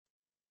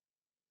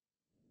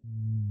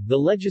The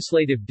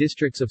legislative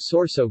districts of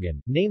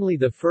Sorsogon, namely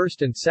the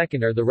 1st and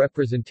 2nd, are the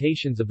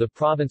representations of the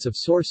province of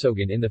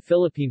Sorsogon in the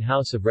Philippine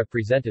House of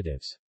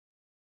Representatives.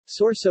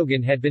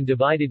 Sorsogon had been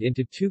divided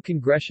into 2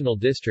 congressional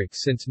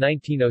districts since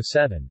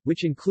 1907,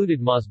 which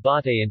included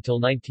Masbate until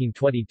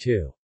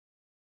 1922.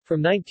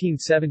 From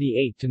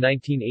 1978 to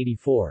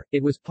 1984,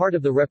 it was part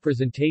of the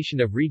representation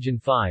of Region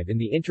 5 in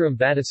the interim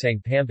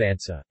Batasang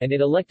Pambansa, and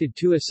it elected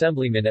 2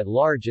 assemblymen at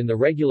large in the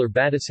regular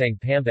Batasang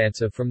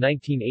Pambansa from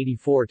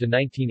 1984 to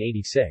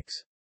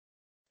 1986.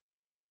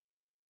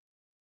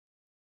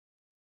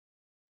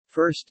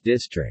 1st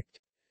District.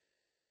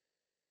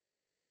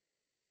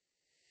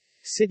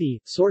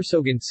 City,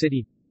 Sorsogon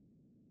City.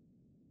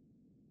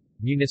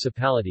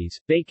 Municipalities,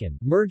 Bacon,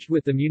 merged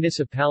with the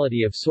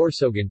municipality of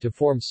Sorsogon to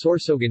form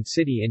Sorsogon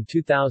City in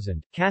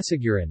 2000,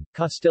 Casiguran,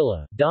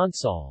 Castilla,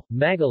 Donsal,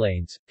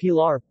 Magallanes,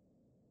 Pilar.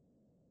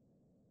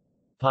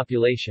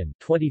 Population,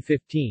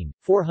 2015,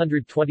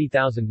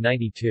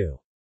 420,092.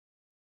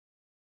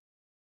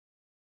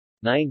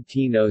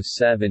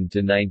 1907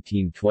 to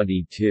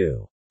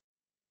 1922.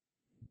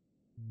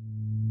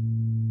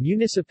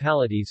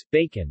 Municipalities,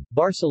 Bacon,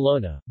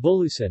 Barcelona,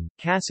 Bulusan,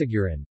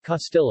 Casiguran,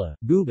 Castilla,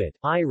 Gubat,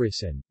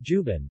 Irisan,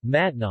 Juban,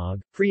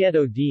 Matnog,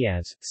 Prieto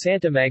Diaz,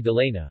 Santa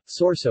Magdalena,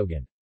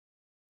 Sorsogon.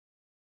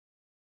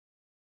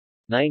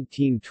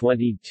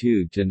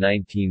 1922 to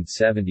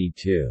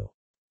 1972.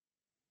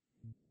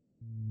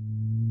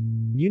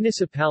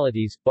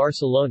 Municipalities,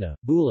 Barcelona,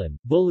 Bulan,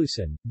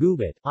 Bulusan,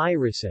 Gubat,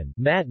 Irisan,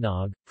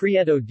 Matnog,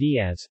 Prieto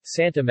Diaz,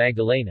 Santa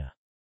Magdalena.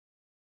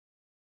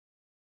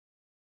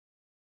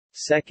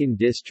 2nd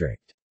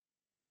District.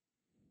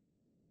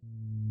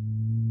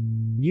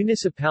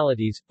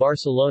 Municipalities,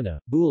 Barcelona,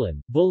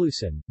 Bulan,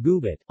 Bulusan,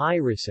 Gubat,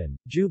 Irisan,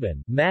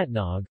 Juban,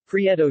 Matnog,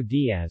 Prieto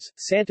Diaz,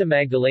 Santa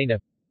Magdalena.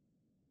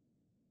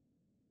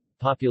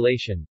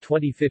 Population,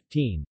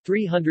 2015,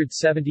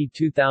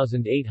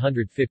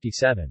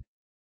 372,857.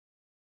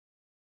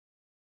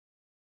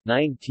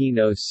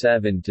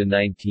 1907 to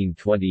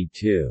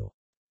 1922.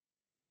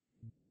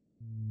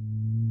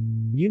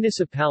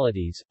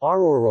 Municipalities,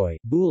 Aroroy,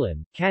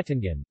 Bulan,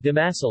 Katangan,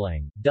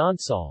 Damasalang,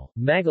 Donsal,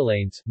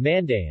 Magallanes,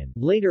 Mandayan,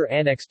 later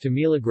annexed to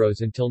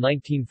Milagros until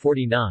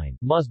 1949,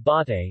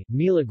 Masbate,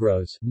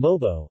 Milagros,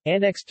 Mobo,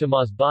 annexed to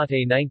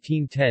Masbate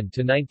 1910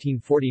 to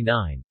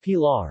 1949,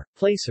 Pilar,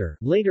 Placer,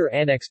 later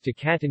annexed to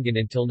Katangan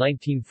until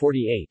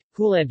 1948,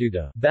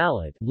 Hulanduda,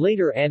 Balad,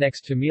 later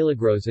annexed to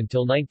Milagros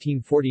until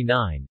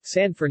 1949,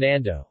 San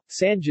Fernando,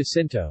 San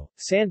Jacinto,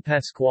 San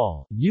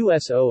Pascual,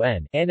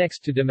 USON,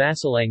 annexed to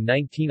Damasalang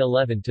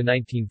 1911 to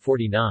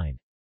 1949.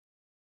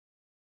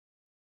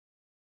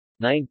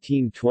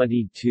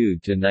 1922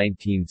 to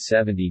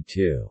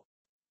 1972.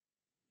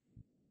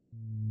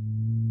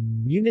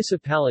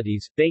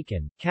 Municipalities,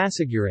 Bacon,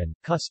 Casiguran,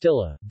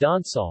 Castilla,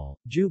 Donsal,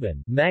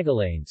 Juban,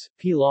 Magallanes,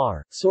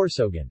 Pilar,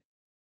 Sorsogon.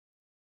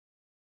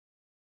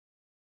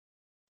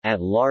 At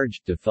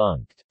large,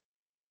 defunct.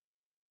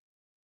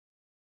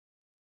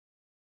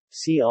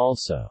 See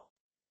also: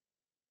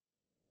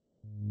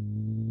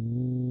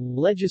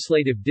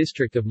 Legislative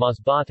District of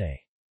Masbate.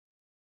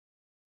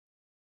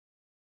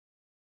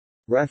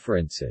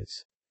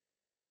 References: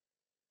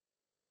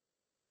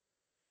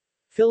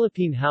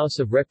 Philippine House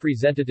of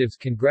Representatives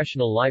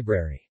Congressional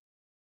Library.